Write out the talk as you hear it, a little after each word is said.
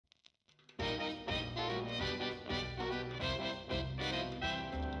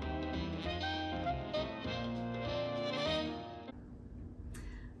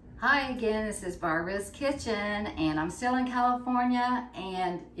Hi again, this is Barbara's Kitchen, and I'm still in California,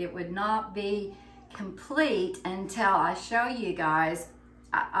 and it would not be complete until I show you guys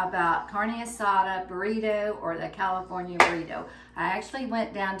about Carne Asada Burrito, or the California Burrito. I actually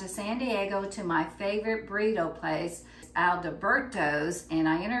went down to San Diego to my favorite burrito place, Alberto's, and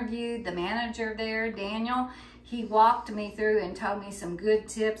I interviewed the manager there, Daniel. He walked me through and told me some good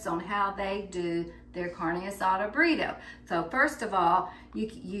tips on how they do their Carne Asada Burrito. So first of all, you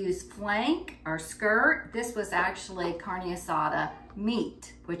can use flank or skirt. This was actually Carne Asada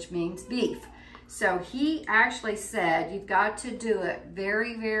meat, which means beef. So he actually said you've got to do it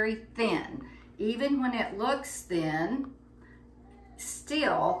very, very thin. Even when it looks thin,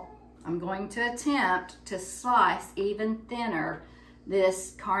 still, I'm going to attempt to slice even thinner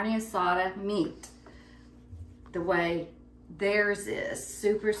this Carne Asada meat the way theirs is,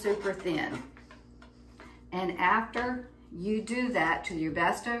 super, super thin. And after you do that to your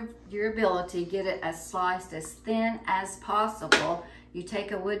best of your ability, get it as sliced as thin as possible, you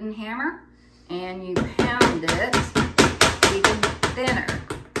take a wooden hammer and you pound it even thinner.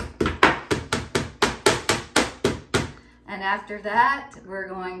 And after that, we're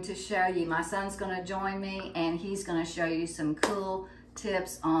going to show you, my son's going to join me, and he's going to show you some cool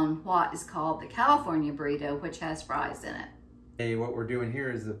tips on what is called the California Burrito, which has fries in it. Hey, what we're doing here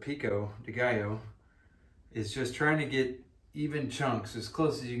is the pico de gallo. It's just trying to get even chunks, as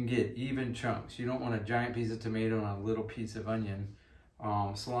close as you can get, even chunks. You don't want a giant piece of tomato and a little piece of onion.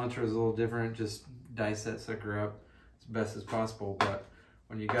 Cilantro is a little different, just dice that sucker up as best as possible. But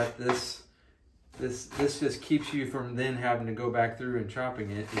when you got this just keeps you from then having to go back through and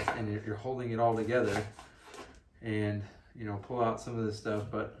chopping it, and you're holding it all together. And you know, pull out some of this stuff,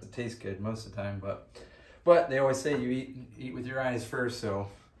 but it tastes good most of the time. But they always say you eat with your eyes first, so.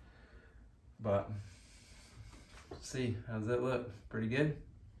 But see, how's that look? Pretty good?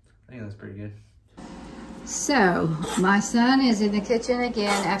 I think that's pretty good. So my son is in the kitchen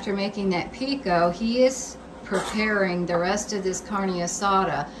again after making that pico. He is preparing the rest of this Carne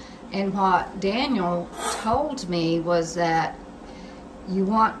Asada, and what Daniel told me was that you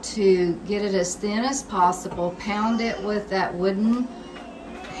want to get it as thin as possible, pound it with that wooden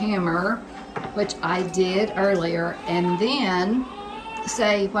hammer, which I did earlier, and then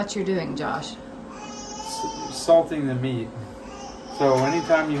say what you're doing, Josh. Salting the meat. So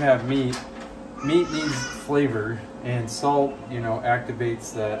anytime you have meat needs flavor, and salt, you know,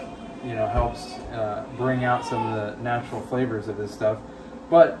 activates that, you know, helps bring out some of the natural flavors of this stuff.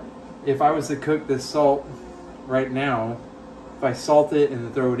 But if I was to cook this salt right now, if I salt it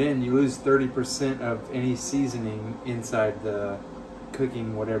and throw it in, you lose 30% of any seasoning inside the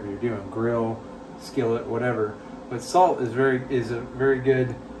cooking, whatever you're doing, grill, skillet, whatever. But salt is a very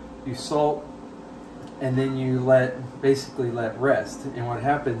good. You salt and then you basically let rest. And what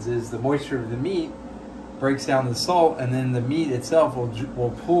happens is the moisture of the meat breaks down the salt, and then the meat itself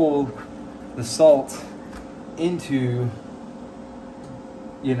will pull the salt into,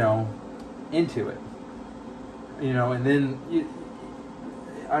 you know, into it. You know, and then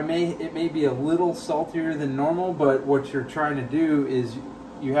it may be a little saltier than normal, but what you're trying to do is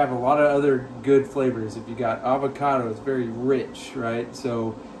you have a lot of other good flavors. If you got avocado, it's very rich, right?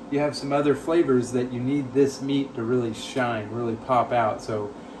 So you have some other flavors that you need this meat to really shine, really pop out.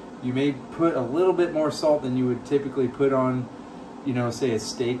 So you may put a little bit more salt than you would typically put on, you know, say a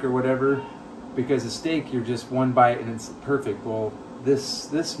steak or whatever, because a steak, you're just one bite and it's perfect. Well,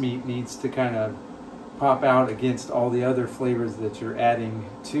 this meat needs to kind of pop out against all the other flavors that you're adding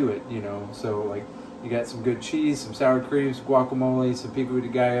to it, you know. So like you got some good cheese, some sour cream, some guacamole, some pico de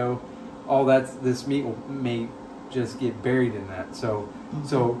gallo, all that. This meat may just get buried in that. So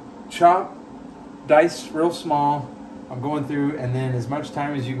so chop, dice real small. I'm going through, and then as much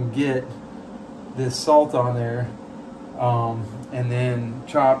time as you can get this salt on there, and then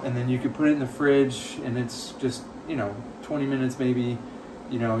chop, and then you can put it in the fridge, and it's just, you know, 20 minutes maybe.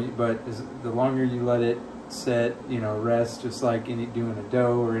 You know, but the longer you let it set, you know, rest, just like doing a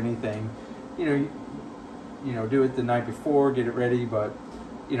dough or anything, you know, do it the night before, get it ready. But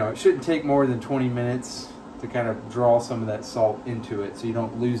you know, it shouldn't take more than 20 minutes to kind of draw some of that salt into it, so you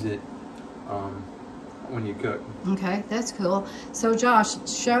don't lose it when you cook. Okay, that's cool. So Josh,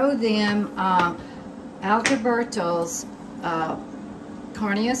 show them Alberto's Carne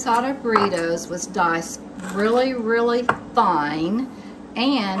Asada Burritos was diced really, really fine.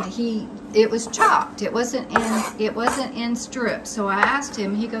 And it was chopped. It wasn't in strips. So I asked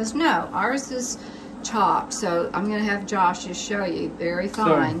him. He goes, "No, ours is chopped." So I'm gonna have Josh just show you. Very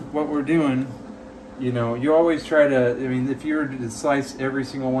fine. So what we're doing, you know, you always try to. I mean, if you were to slice every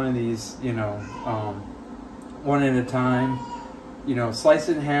single one of these, you know, one at a time, you know, slice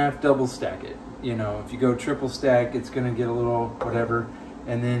it in half, double stack it. You know, if you go triple stack, it's gonna get a little whatever.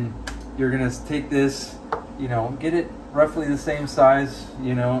 And then you're gonna take this, you know, get it roughly the same size,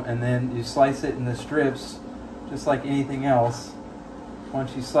 you know, and then you slice it in the strips, just like anything else.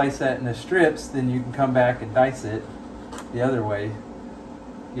 Once you slice that in the strips, then you can come back and dice it the other way,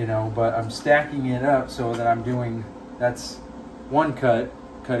 you know, but I'm stacking it up so that I'm doing, that's one cut,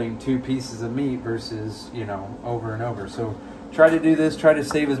 cutting 2 pieces of meat versus, you know, over and over. So try to do this, try to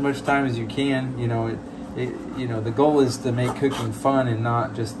save as much time as you can. You know, you know, the goal is to make cooking fun and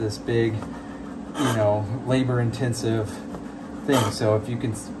not just this big, you know, labor-intensive thing. So if you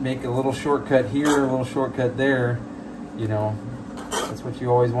can make a little shortcut here, a little shortcut there, you know, that's what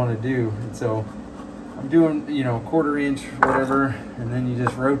you always want to do. And so I'm doing, you know, 1/4 inch, whatever, and then you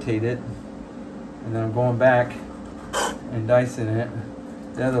just rotate it. And then I'm going back and dicing it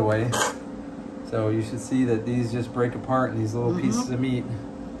the other way. So you should see that these just break apart in these little pieces of meat.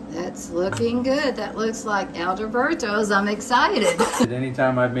 That's looking good. That looks like Alberto's. I'm excited.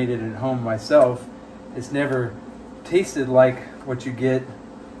 Anytime I've made it at home myself, it's never tasted like what you get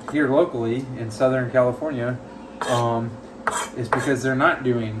here locally in Southern California. It's because they're not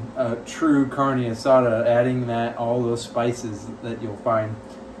doing a true carne asada, adding that, all those spices that you'll find.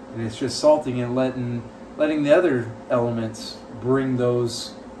 And it's just salting and letting the other elements bring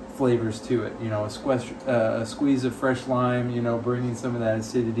those flavors to it. You know, a squeeze of fresh lime, you know, bringing some of that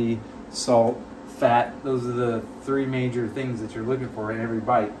acidity, salt, fat. Those are the 3 major things that you're looking for in every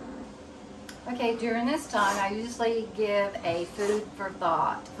bite. Okay, during this time, I usually give a food for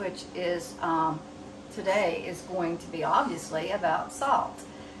thought, which is, today is going to be obviously about salt.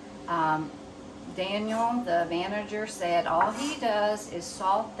 Daniel, the manager, said all he does is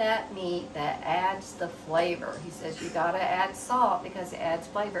salt that meat that adds the flavor. He says you gotta add salt because it adds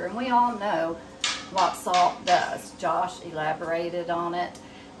flavor. And we all know what salt does. Josh elaborated on it.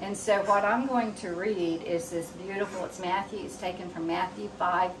 And so what I'm going to read is this beautiful, it's taken from Matthew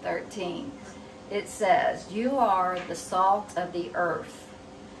 5:13. It says, "You are the salt of the earth,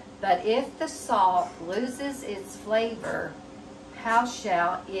 but if the salt loses its flavor, how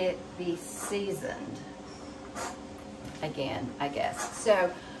shall it be seasoned?" Again, I guess. So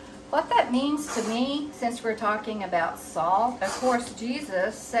what that means to me, since we're talking about salt, of course,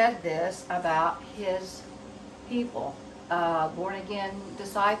 Jesus said this about his people, born-again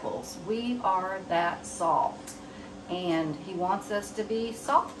disciples. We are that salt. And he wants us to be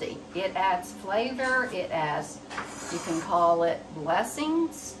salty. It adds flavor. It adds, you can call it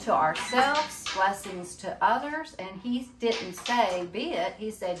blessings to ourselves, blessings to others. And he didn't say be it.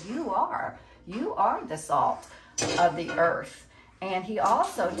 He said you are the salt of the earth. And he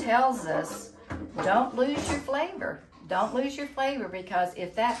also tells us don't lose your flavor. Don't lose your flavor, because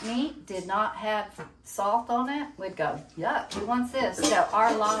if that meat did not have salt on it, we'd go, yuck, who wants this? So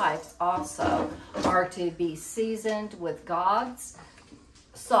our lives also are to be seasoned with God's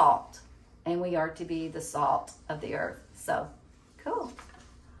salt, and we are to be the salt of the earth. So, cool.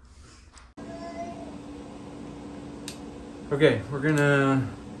 Okay, we're gonna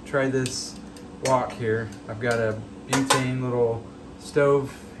try this wok here. I've got a butane little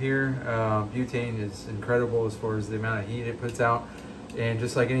stove here. Butane is incredible as far as the amount of heat it puts out, and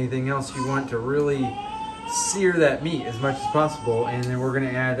just like anything else, you want to really sear that meat as much as possible. And then we're going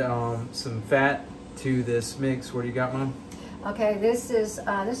to add some fat to this mix. What do you got, Mom? Okay, this is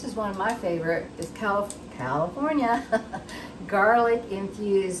one of my favorite. It's California garlic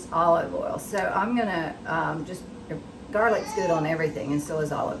infused olive oil. So I'm gonna garlic's good on everything, and so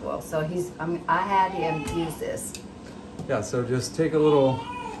is olive oil. So I had him use this. Yeah, so just take a little,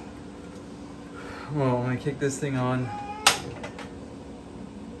 well, I'm gonna kick this thing on.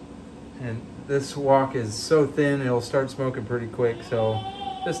 And this wok is so thin, it'll start smoking pretty quick. So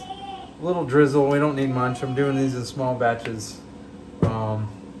just a little drizzle, we don't need much. I'm doing these in small batches.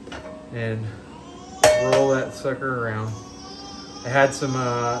 And roll that sucker around. I had some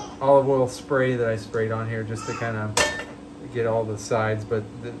olive oil spray that I sprayed on here just to kind of get all the sides, but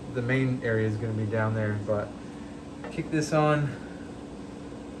the main area is gonna be down there. But kick this on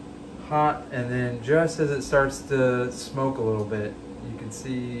hot, and then just as it starts to smoke a little bit, you can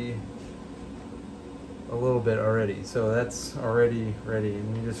see a little bit already. So that's already ready,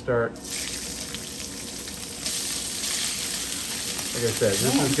 and you just start, like I said,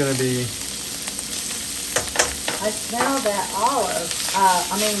 this is gonna be. I smell that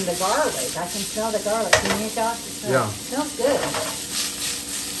the garlic. I can smell the garlic. Can you, Josh? Yeah. It smells good.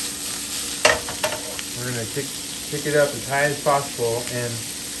 We're gonna kick it up as high as possible, and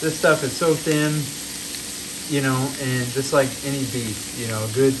this stuff is so thin, you know, and just like any beef, you know, a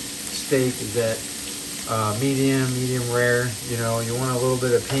good steak is at medium rare. You know, you want a little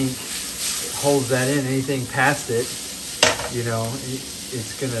bit of pink, holds that in. Anything past it, you know,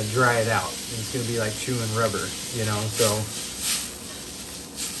 it's gonna dry it out. It's gonna be like chewing rubber, you know. So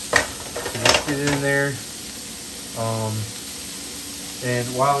just get it in there. And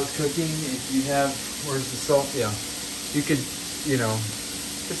while it's cooking, if you have, where's the salt? Yeah, you could, you know,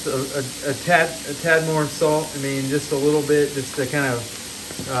 just a tad more salt. I mean, just a little bit, just to kind of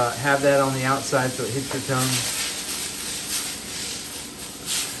have that on the outside so it hits your tongue.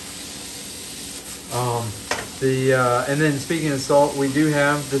 And then speaking of salt, we do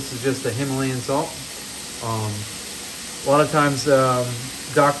have, this is just a Himalayan salt. A lot of times,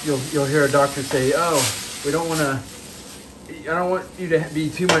 you'll hear a doctor say, "Oh, we don't want to. I don't want you to be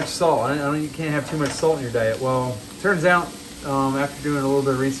too much salt. You can't have too much salt in your diet." Well, turns out, after doing a little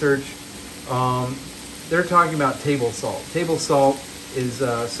bit of research, they're talking about table salt. Table salt is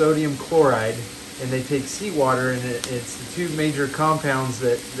sodium chloride, and they take seawater, and it's the two major compounds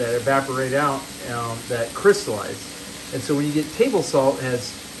that evaporate out that crystallize. And so when you get table salt,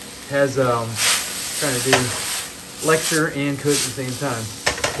 has trying to do lecture and cook at the same time,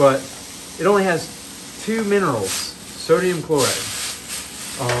 but it only has 2 minerals. Sodium chloride.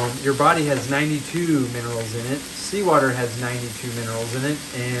 Your body has 92 minerals in it. Seawater has 92 minerals in it,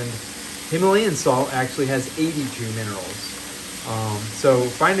 and Himalayan salt actually has 82 minerals. So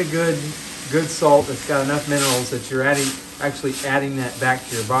find a good salt that's got enough minerals that you're actually adding that back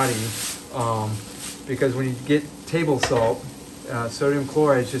to your body, because when you get table salt, sodium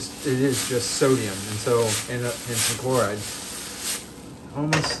chloride is just sodium, and some chloride.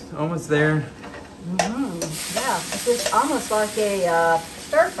 Almost there. Yeah, it's just almost like a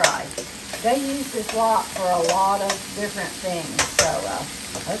stir fry. They use this lot for a lot of different things, so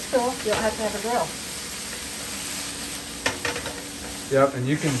that's cool. You don't have to have a grill. Yep, and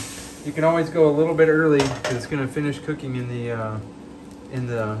you can always go a little bit early because it's going to finish cooking in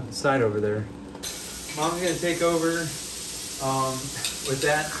the side over there. Mom's going to take over with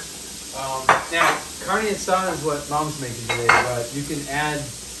that. Now, carne asada is what Mom's making today, but you can add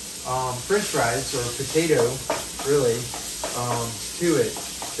French fries or potato, really, to it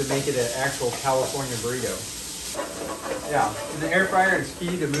to make it an actual California burrito. Yeah, in the air fryer, it's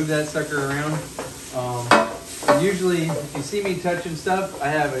key to move that sucker around. And usually, if you see me touching stuff, I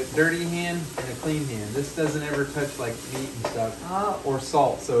have a dirty hand and a clean hand. This doesn't ever touch like meat and stuff or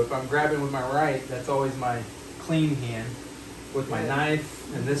salt. So if I'm grabbing with my right, that's always my clean hand with my knife,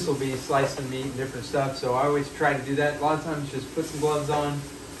 and this will be slicing meat and different stuff. So I always try to do that. A lot of times, just put some gloves on.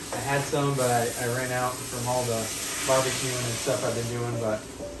 I had some, but I ran out from all the barbecuing and stuff I've been doing. But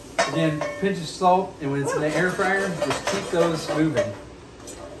again, pinch of salt, and when it's in the air fryer, just keep those moving.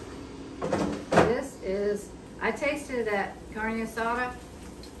 This is, I tasted that carne asada.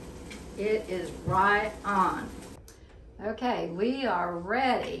 It is right on. Okay, we are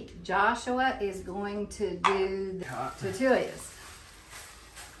ready. Joshua is going to do the tortillas.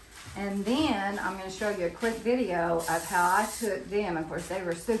 And then I'm going to show you a quick video of how I took them. Of course, they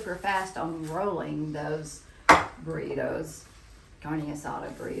were super fast on rolling those burritos, carne asada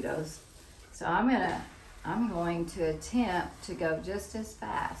burritos. So I'm going to attempt to go just as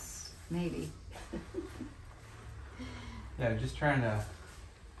fast, maybe. Yeah, just trying to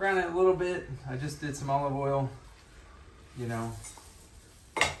brown it a little bit. I just did some olive oil, you know.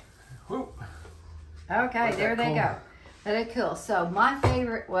 Whoop. Okay, there they go. That is cool. So my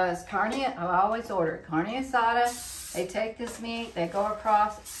favorite was I always order carne asada. They take this meat, they go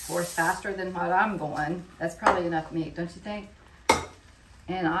across, of course, faster than what I'm going. That's probably enough meat, don't you think?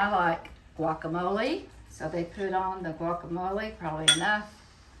 And I like guacamole, so they put on the guacamole, probably enough.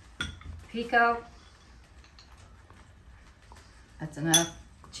 Pico, that's enough.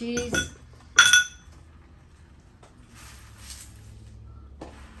 Cheese.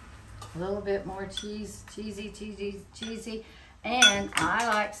 A little bit more cheesy. And I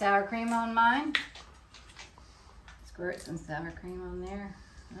like sour cream on mine. Squirt some sour cream on there.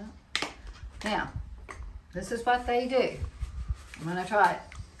 Oh. Now, this is what they do. I'm gonna try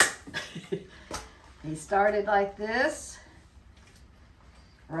it. He started like this,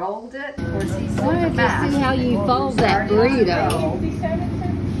 rolled it. Of course, he's wanted to see how you fold that burrito.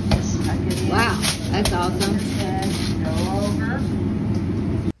 Wow, that's awesome.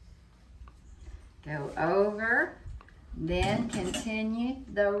 Go over, then continue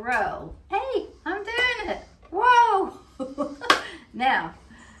the roll. Hey, I'm doing it. Whoa! Now,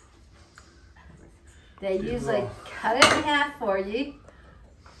 they usually cut it in half for you,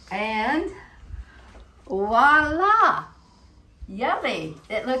 and voila! Yummy!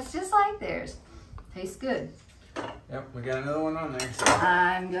 It looks just like theirs. Tastes good. Yep, we got another one on there. So.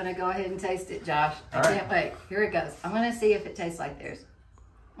 I'm gonna go ahead and taste it, Josh. I can't wait. Here it goes. I'm gonna see if it tastes like theirs.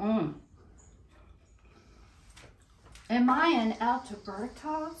 Mmm. Am I in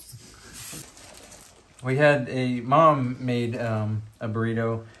Alberto's? We had mom made a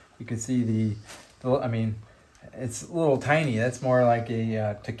burrito. You can see I mean, it's a little tiny. That's more like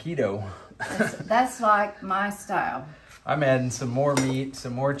a taquito. That's like my style. I'm adding some more meat,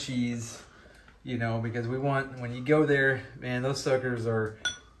 some more cheese, you know, because we want, when you go there, man, those suckers are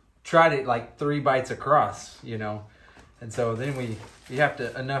tried it like 3 bites across, you know. And so then we have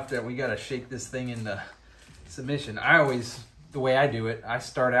to, enough that we got to shake this thing into submission. The way I do it, I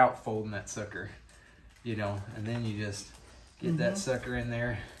start out folding that sucker, you know, and then you just get that sucker in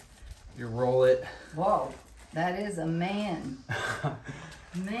there, you roll it. Whoa, that is a man.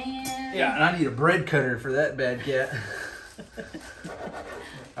 Man. Yeah, and I need a bread cutter for that bad cat.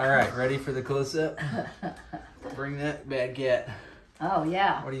 All right, ready for the close-up? Bring that bad cat. Oh,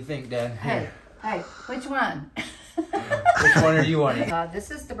 yeah. What do you think, Dad? Hey, which one? Which one are you wanting? This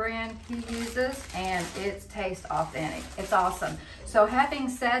is the brand he uses, and it tastes authentic. It's awesome. So having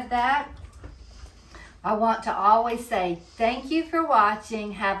said that, I want to always say thank you for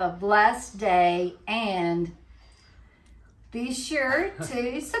watching. Have a blessed day, and be sure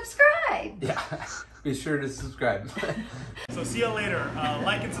to subscribe. Yeah, be sure to subscribe. So see you later.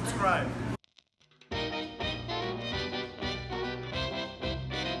 Like and subscribe.